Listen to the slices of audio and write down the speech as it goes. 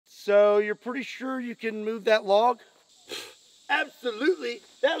So you're pretty sure you can move that log? Absolutely.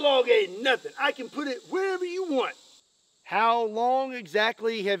 That log ain't nothing. I can put it wherever you want. How long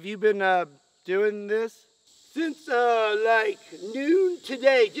exactly have you been doing this? Since like noon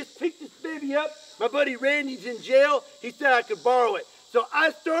today. Just picked this baby up. My buddy Randy's in jail. He said I could borrow it. So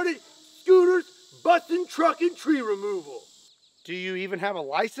I started scooters, busting, trucking, tree removal. Do you even have a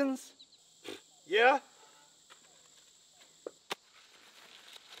license? Yeah?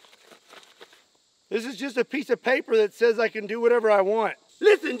 This is just a piece of paper that says I can do whatever I want.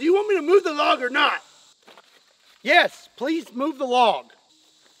 Listen, do you want me to move the log or not? Yes, please move the log.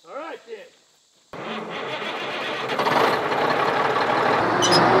 All right then. You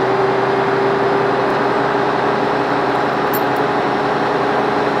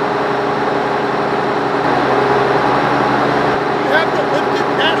have to lift it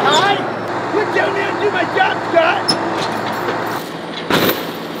that high? Get down there and do my job, Scott.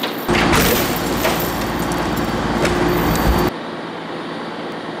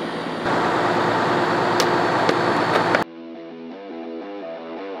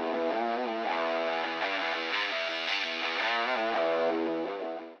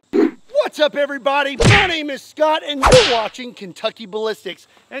 What's up, everybody? My name is Scott and you're watching Kentucky Ballistics.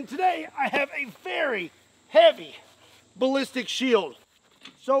 And today I have a very heavy ballistic shield.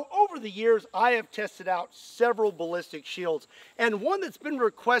 So over the years, I have tested out several ballistic shields, and one that's been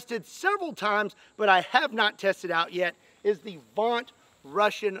requested several times, but I have not tested out yet, is the VANT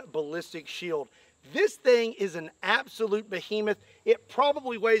Russian ballistic shield. This thing is an absolute behemoth. It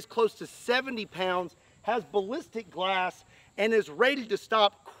probably weighs close to 70 pounds, has ballistic glass, and is rated to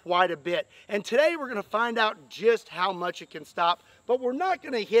stop quite a bit. And today we're gonna find out just how much it can stop, but we're not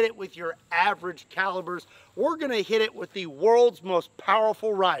gonna hit it with your average calibers. We're gonna hit it with the world's most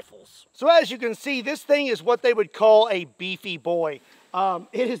powerful rifles. So as you can see, this thing is what they would call a beefy boy.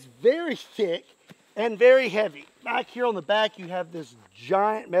 It is very thick and very heavy. Back here on the back, you have this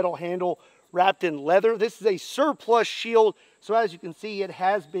giant metal handle wrapped in leather. This is a surplus shield, so as you can see, it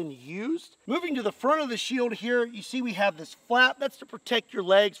has been used. Moving to the front of the shield here, you see we have this flap. That's to protect your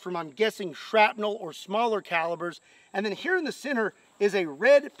legs from, I'm guessing, shrapnel or smaller calibers. And then here in the center is a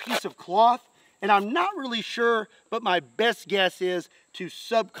red piece of cloth, and I'm not really sure, but my best guess is to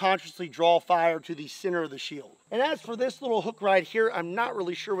subconsciously draw fire to the center of the shield. And as for this little hook right here, I'm not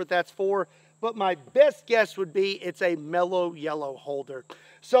really sure what that's for, but my best guess would be it's a mellow yellow holder.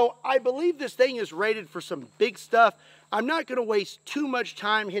 So I believe this thing is rated for some big stuff. I'm not gonna waste too much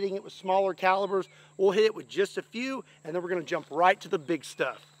time hitting it with smaller calibers. We'll hit it with just a few, and then we're gonna jump right to the big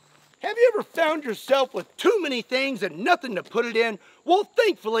stuff. Have you ever found yourself with too many things and nothing to put it in? Well,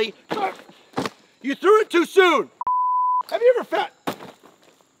 thankfully, you threw it too soon. Have you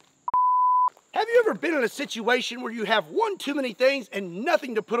ever been in a situation where you have one too many things and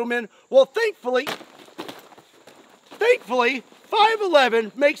nothing to put them in? Well, thankfully,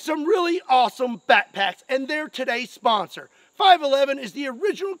 511 makes some really awesome backpacks, and they're today's sponsor. 511 is the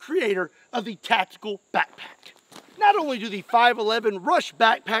original creator of the tactical backpack. Not only do the 511 Rush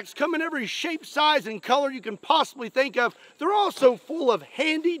backpacks come in every shape, size, and color you can possibly think of, they're also full of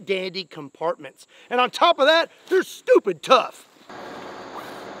handy dandy compartments. And on top of that, they're stupid tough.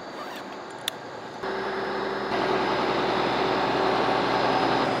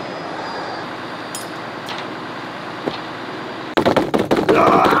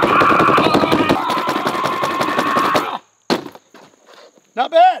 Not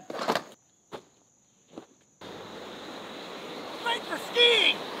bad. Great for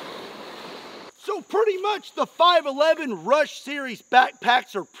skiing. So pretty much the 511 Rush series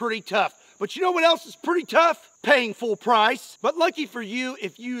backpacks are pretty tough. But you know what else is pretty tough? Paying full price. But lucky for you,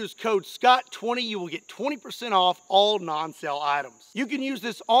 if you use code SCOTT20, you will get 20% off all non-sale items. You can use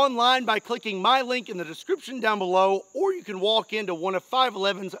this online by clicking my link in the description down below, or you can walk into one of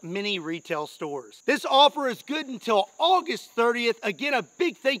 511's many retail stores. This offer is good until August 30th. Again, a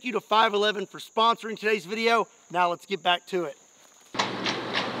big thank you to 511 for sponsoring today's video. Now let's get back to it.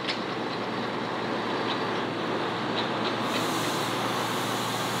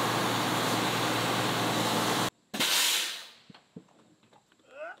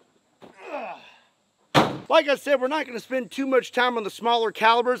 Like I said, we're not going to spend too much time on the smaller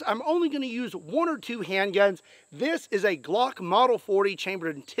calibers. I'm only going to use one or two handguns. This is a Glock Model 40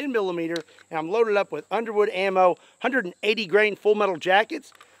 chambered in 10mm, and I'm loaded up with Underwood ammo, 180 grain full metal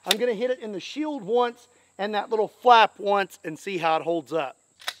jackets. I'm going to hit it in the shield once and that little flap once and see how it holds up.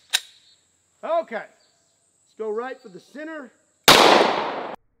 Okay, let's go right for the center.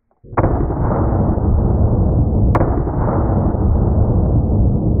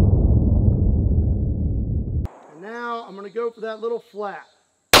 I'm going to go for that little flap.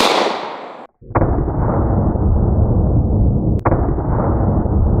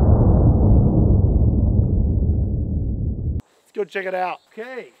 Let's go check it out.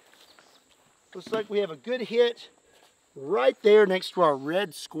 Okay, looks like we have a good hit right there next to our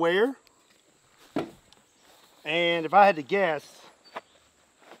red square. And if I had to guess,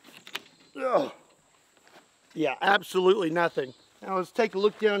 yeah, absolutely nothing. Now let's take a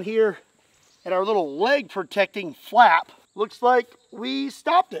look down here at our little leg protecting flap. Looks like we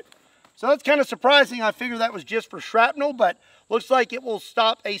stopped it. So that's kind of surprising. I figured that was just for shrapnel, but looks like it will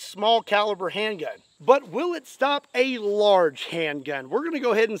stop a small caliber handgun. But will it stop a large handgun? We're gonna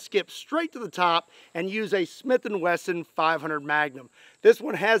go ahead and skip straight to the top and use a Smith & Wesson 500 Magnum. This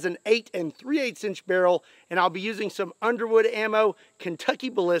one has an 8 3/8 inch barrel, and I'll be using some Underwood ammo, Kentucky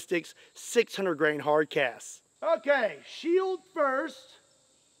Ballistics, 600 grain hard cast. Okay, shield first.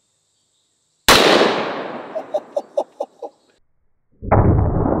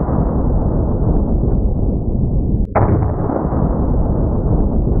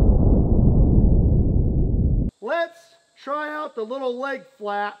 Let's try out the little leg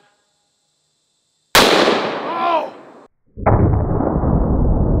flap. Oh!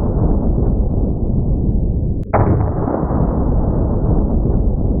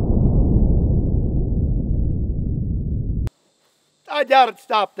 I doubt it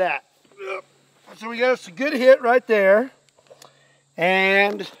stopped that. So we got us a good hit right there,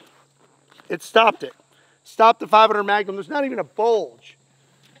 and it stopped it. Stopped the 500 Magnum. There's not even a bulge.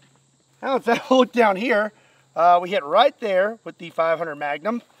 Now let's have a look down here. We hit right there with the 500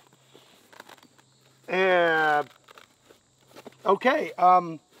 Magnum. And okay,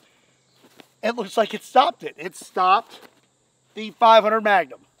 it looks like it stopped it. It stopped the 500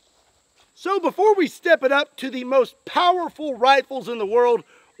 Magnum. So before we step it up to the most powerful rifles in the world,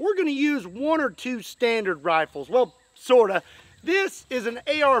 we're going to use one or two standard rifles. Well, sorta. This is an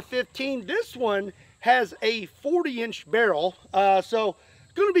AR-15. This one has a 40-inch barrel, so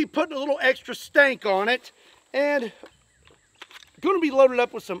going to be putting a little extra stank on it, and going to be loaded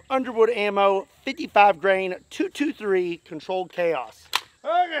up with some Underwood ammo, 55 grain, 223 controlled chaos.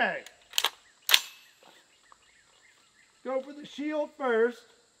 Okay. Go for the shield first.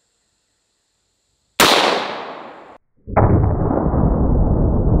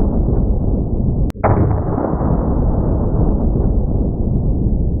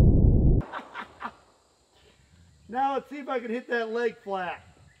 Now let's see if I can hit that leg flap.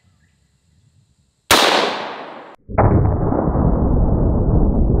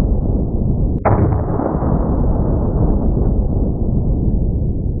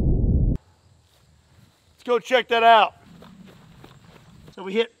 Let's go check that out. So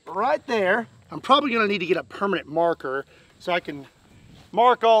we hit right there. I'm probably going to need to get a permanent marker so I can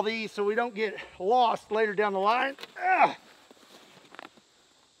mark all these so we don't get lost later down the line.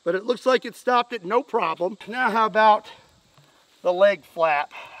 But it looks like it stopped it, no problem. Now how about the leg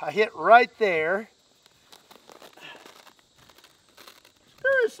flap? I hit right there.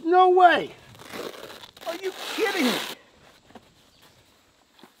 There is no way. Are you kidding me?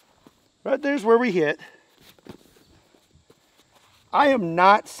 Right there's where we hit. I am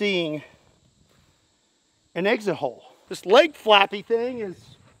not seeing an exit hole. This leg flappy thing is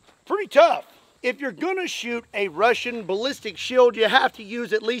pretty tough. If you're gonna shoot a Russian ballistic shield, you have to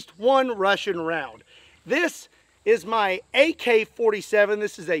use at least one Russian round. This is my AK-47.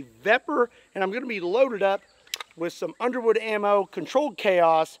 This is a Vepr, and I'm gonna be loaded up with some Underwood ammo, controlled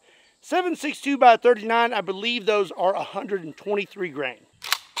chaos, 7.62 by 39. I believe those are 123 grain.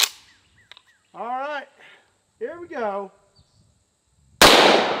 All right, here we go.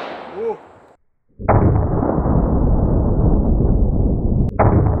 Ooh.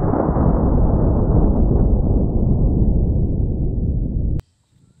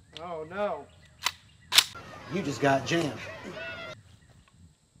 Oh no. You just got jammed.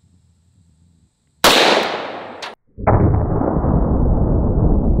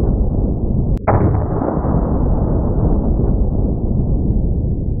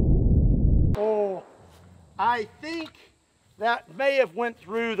 Oh, I think that may have went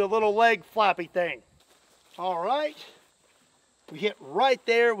through the little leg flappy thing. All right, we hit right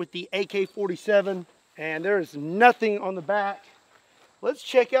there with the AK-47, and there is nothing on the back. Let's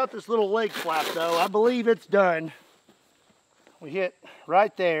check out this little leg flap though. I believe it's done. We hit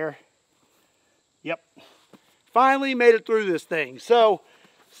right there. Yep, finally made it through this thing. So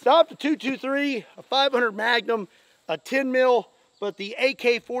stopped a 223, a 500 Magnum, a 10 mil, but the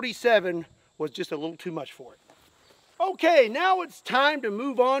AK-47 was just a little too much for it. Okay, now it's time to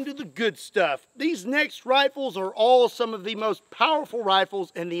move on to the good stuff. These next rifles are all some of the most powerful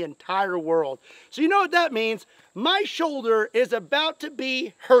rifles in the entire world. So you know what that means. my shoulder is about to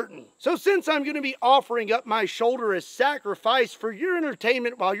be hurting. So since I'm going to be offering up my shoulder as sacrifice for your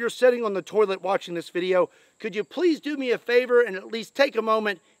entertainment while you're sitting on the toilet watching this video, could you please do me a favor and at least take a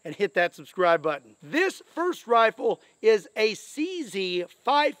moment and hit that subscribe button. This first rifle is a CZ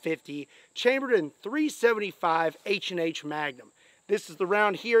 550 chambered in 375 H&H Magnum. This is the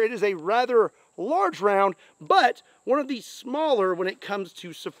round here. It is a rather large round, but one of the smaller when it comes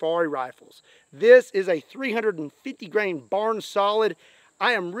to safari rifles. This is a 350 grain barn solid.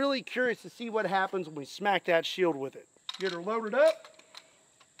 I am really curious to see what happens when we smack that shield with it. Get her loaded up.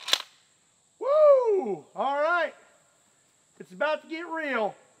 Woo! All right. It's about to get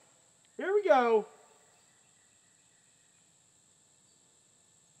real. Here we go.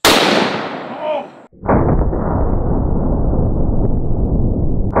 Oh!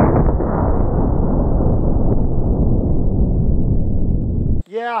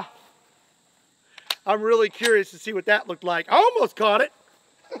 Yeah, I'm really curious to see what that looked like. I almost caught it.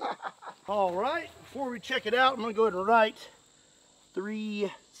 All right, before we check it out, I'm gonna go ahead and write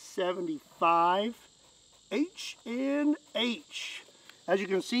 375 H&H. As you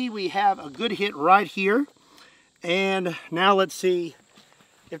can see, we have a good hit right here. And now let's see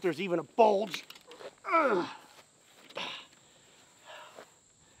if there's even a bulge. Ugh.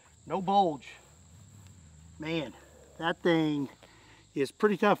 No bulge. Man, that thing is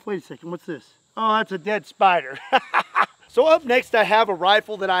pretty tough. Wait a second, what's this? Oh, that's a dead spider. So up next, I have a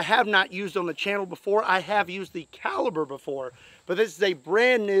rifle that I have not used on the channel before. I have used the caliber before, but this is a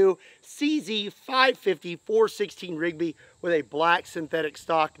brand new CZ 550 416 Rigby with a black synthetic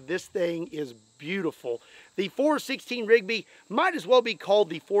stock. This thing is beautiful. The 416 Rigby might as well be called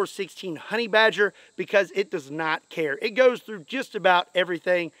the 416 Honey Badger because it does not care. It goes through just about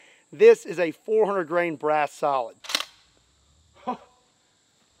everything. This is a 400 grain brass solid.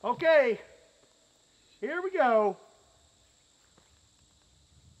 Okay, here we go.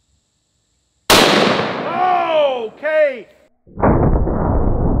 Okay.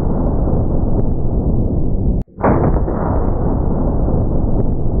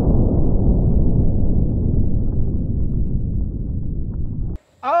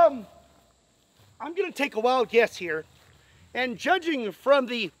 I'm gonna take a wild guess here, and judging from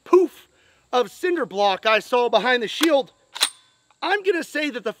the poof of cinder block I saw behind the shield, I'm gonna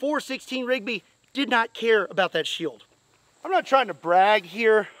say that the 416 Rigby did not care about that shield. I'm not trying to brag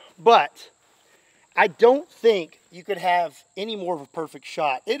here, but I don't think you could have any more of a perfect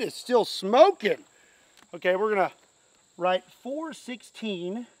shot. It is still smoking. Okay, we're gonna write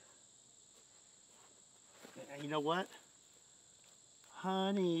 416. You know what?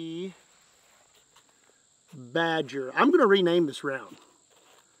 Honey Badger. I'm gonna rename this round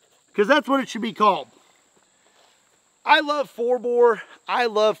because that's what it should be called. I love 4-bore, I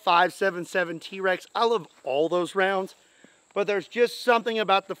love 5.77 T-Rex, I love all those rounds, but there's just something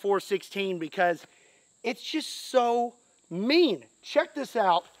about the 416 because it's just so mean. Check this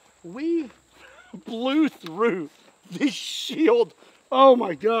out. We blew through this shield. Oh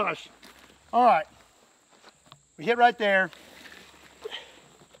my gosh. All right, we hit right there.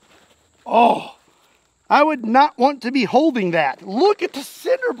 Oh, I would not want to be holding that. Look at the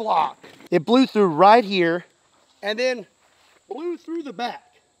cinder block. It blew through right here and then blew through the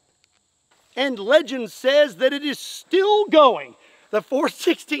back. And legend says that it is still going. The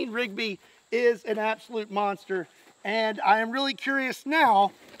 416 Rigby is an absolute monster, and I am really curious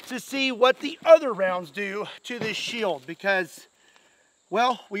now to see what the other rounds do to this shield because,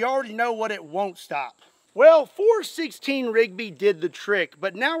 well, we already know what it won't stop. Well, 416 Rigby did the trick,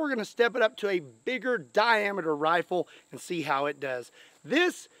 but now we're gonna step it up to a bigger diameter rifle and see how it does.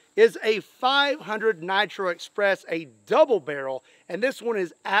 This is a 500 Nitro Express, a double barrel, and this one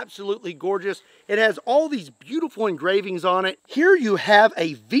is absolutely gorgeous. It has all these beautiful engravings on it. Here you have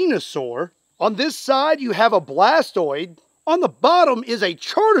a Venusaur. On this side, you have a Blastoid. On the bottom is a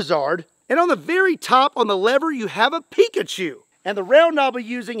Charizard, and on the very top on the lever, you have a Pikachu. And the round I'll be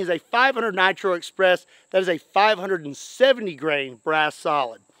using is a 500 Nitro Express. That is a 570 grain brass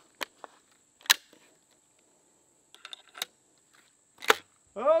solid.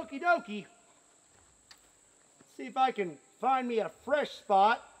 Okie dokie. Let's see if I can find me a fresh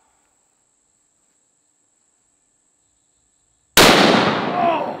spot.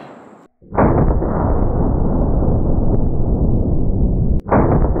 Oh!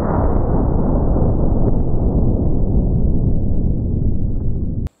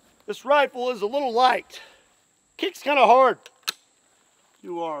 This rifle is a little light. Kicks kind of hard.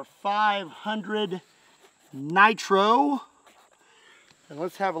 You are 500 Nitro. And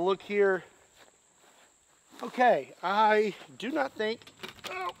let's have a look here. Okay, I do not think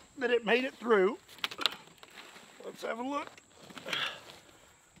that it made it through. Let's have a look.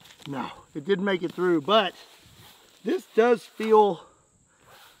 No, it didn't make it through, but this does feel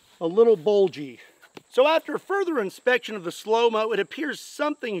a little bulgy. So after further inspection of the slow-mo, it appears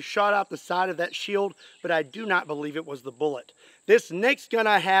something shot out the side of that shield, but I do not believe it was the bullet. This next gun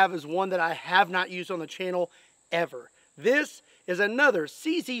I have is one that I have not used on the channel ever. This is another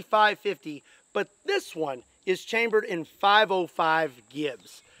CZ550, but this one is chambered in 505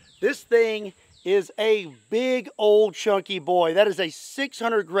 Gibbs. This thing is a big old chunky boy. That is a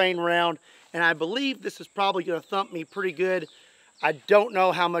 600 grain round, and I believe this is probably going to thump me pretty good. I don't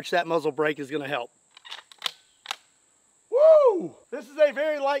know how much that muzzle brake is going to help. Woo! This is a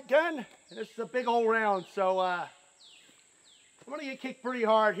very light gun, and this is a big old round, so I'm going to get kicked pretty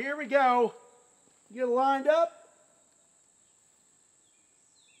hard. Here we go. Get it lined up.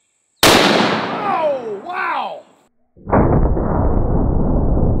 Oh, wow!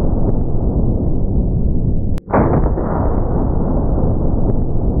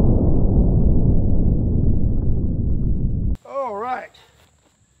 All right.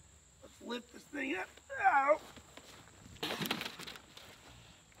 Let's lift this thing up. Ow.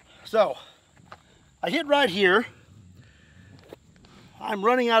 So, I hit right here. I'm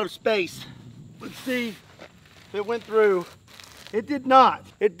running out of space. Let's see if it went through. It did not.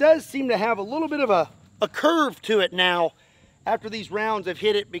 It does seem to have a little bit of a curve to it now after these rounds have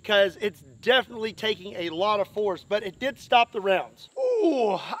hit it, because it's definitely taking a lot of force, but it did stop the rounds.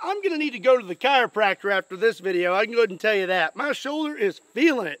 Ooh, I'm gonna need to go to the chiropractor after this video. I can go ahead and tell you that. My shoulder is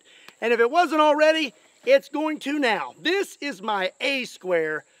feeling it. And if it wasn't already, it's going to now. This is my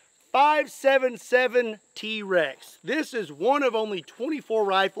A-square 5.77 T-Rex. This is one of only 24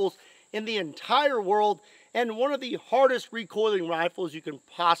 rifles in the entire world, and one of the hardest recoiling rifles you can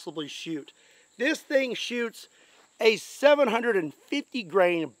possibly shoot. This thing shoots a 750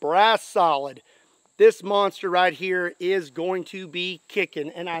 grain brass solid. This monster right here is going to be kicking,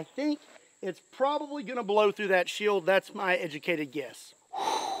 and I think it's probably going to blow through that shield. That's my educated guess.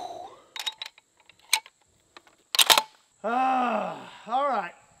 All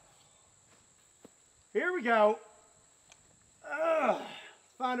right. Here we go.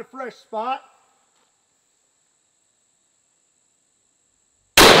 Find a fresh spot.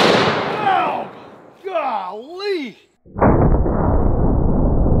 Oh, golly!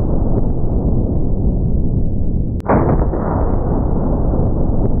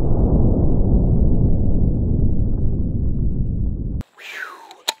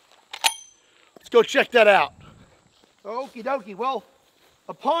 Let's go check that out. Okie dokie. Well,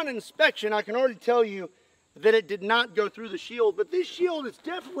 upon inspection, I can already tell you that it did not go through the shield, but this shield is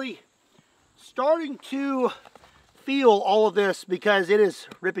definitely starting to feel all of this because it is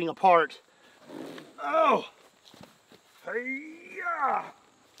ripping apart. Oh, hey-ya.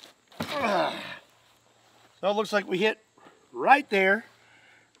 So it looks like we hit right there,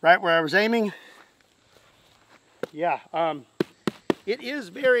 right where I was aiming. Yeah, it is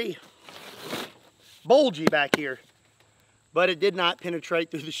very bulgy back here, but it did not penetrate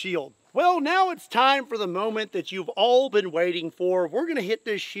through the shield. Well, now it's time for the moment that you've all been waiting for. We're gonna hit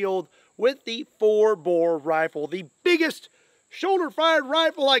this shield with the 4-bore rifle, the biggest shoulder-fired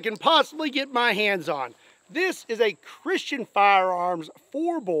rifle I can possibly get my hands on. This is a Christian Firearms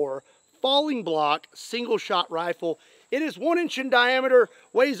 4-bore falling block single-shot rifle. It is 1 inch in diameter,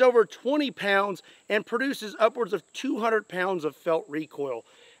 weighs over 20 pounds, and produces upwards of 200 pounds of felt recoil.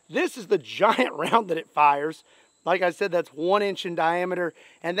 This is the giant round that it fires. Like I said, that's 1 inch in diameter,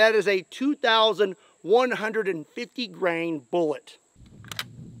 and that is a 2,150 grain bullet.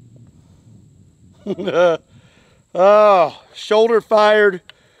 Oh, shoulder-fired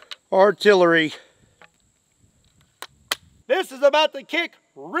artillery. This is about to kick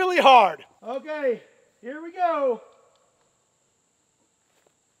really hard. Okay, here we go.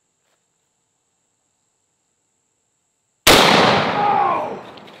 Oh!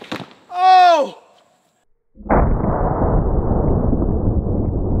 Oh!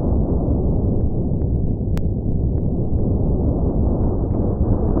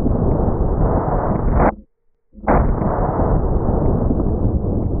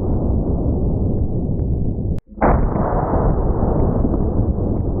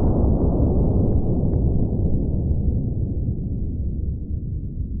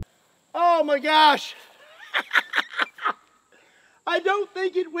 Oh my gosh. I don't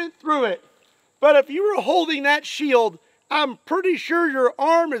think it went through it. But if you were holding that shield, I'm pretty sure your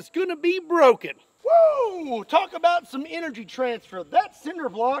arm is gonna be broken. Woo! Talk about some energy transfer. That cinder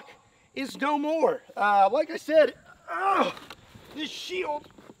block is no more. Like I said, this shield,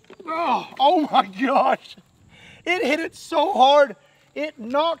 oh my gosh. It hit it so hard, it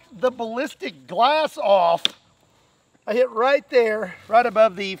knocked the ballistic glass off. I hit right there, right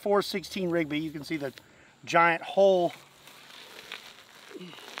above the 416 Rigby. You can see the giant hole.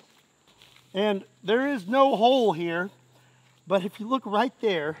 And there is no hole here, but if you look right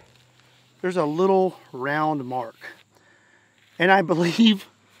there, there's a little round mark. And I believe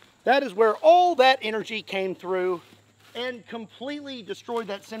that is where all that energy came through and completely destroyed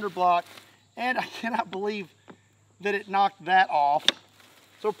that cinder block. And I cannot believe that it knocked that off.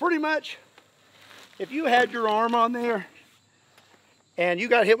 So pretty much, if you had your arm on there and you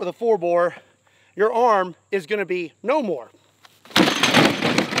got hit with a 4-bore, your arm is going to be no more.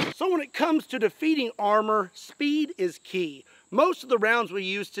 So when it comes to defeating armor, speed is key. Most of the rounds we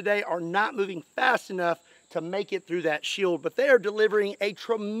use today are not moving fast enough to make it through that shield, but they are delivering a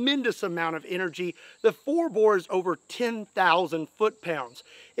tremendous amount of energy. The 4-bore is over 10,000 foot-pounds.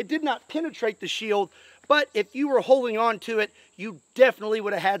 It did not penetrate the shield, but if you were holding on to it, you definitely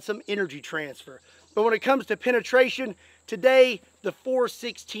would have had some energy transfer. But when it comes to penetration, today the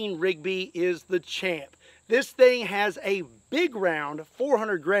 416 Rigby is the champ. This thing has a big round,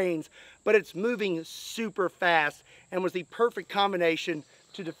 400 grains, but it's moving super fast and was the perfect combination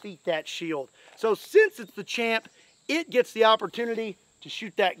to defeat that shield. So since it's the champ, it gets the opportunity to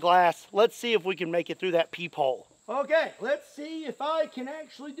shoot that glass. Let's see if we can make it through that peephole. Okay, let's see if I can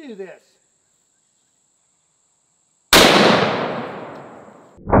actually do this.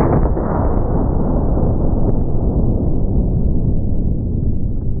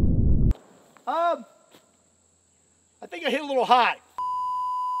 I think I hit a little high.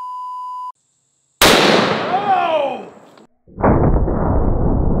 Oh!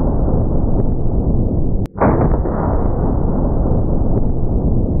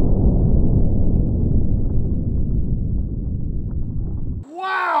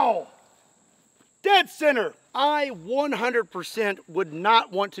 Wow! Dead center. I 100% would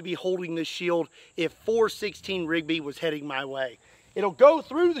not want to be holding this shield if 416 Rigby was heading my way. It'll go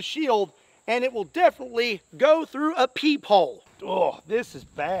through the shield and it will definitely go through a peephole. Oh, this is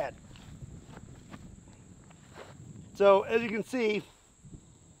bad. So as you can see,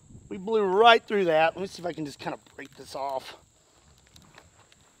 we blew right through that. Let me see if I can just kind of break this off.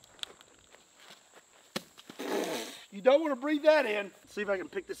 You don't want to breathe that in. Let's see if I can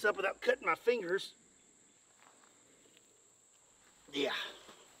pick this up without cutting my fingers. Yeah.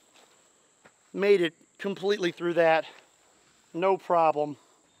 Made it completely through that. No problem.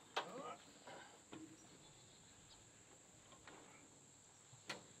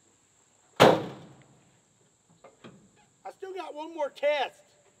 I still got one more test.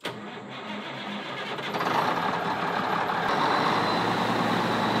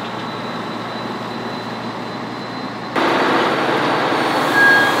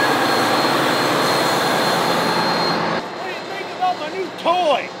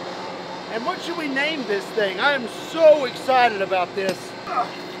 Toy. And what should we name this thing? I am so excited about this.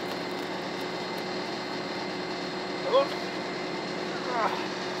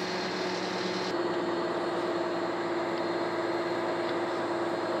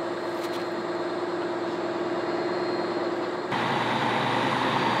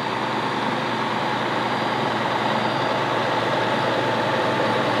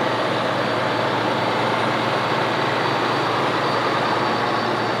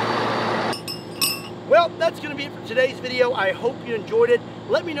 Well, that's going to be it for today's video. I hope you enjoyed it.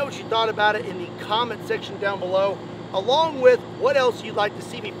 Let me know what you thought about it in the comment section down below, along with what else you'd like to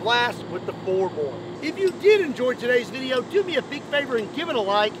see me blast with the 4-bore. If you did enjoy today's video, do me a big favor and give it a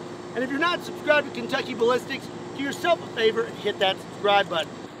like. And if you're not subscribed to Kentucky Ballistics, do yourself a favor and hit that subscribe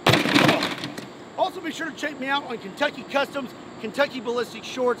button. Also, be sure to check me out on Kentucky Customs, Kentucky Ballistics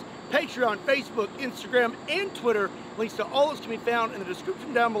Shorts, Patreon, Facebook, Instagram, and Twitter. Links to all those can be found in the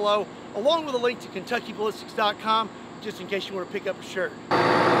description down below, along with a link to KentuckyBallistics.com, just in case you want to pick up a shirt.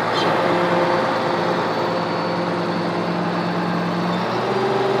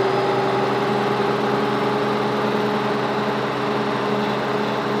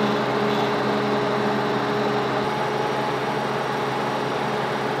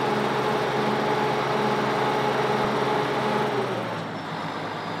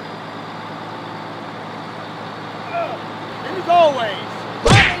 As always,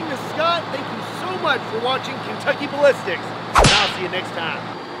 my name is Scott. Thank you so much for watching Kentucky Ballistics. And I'll see you next time.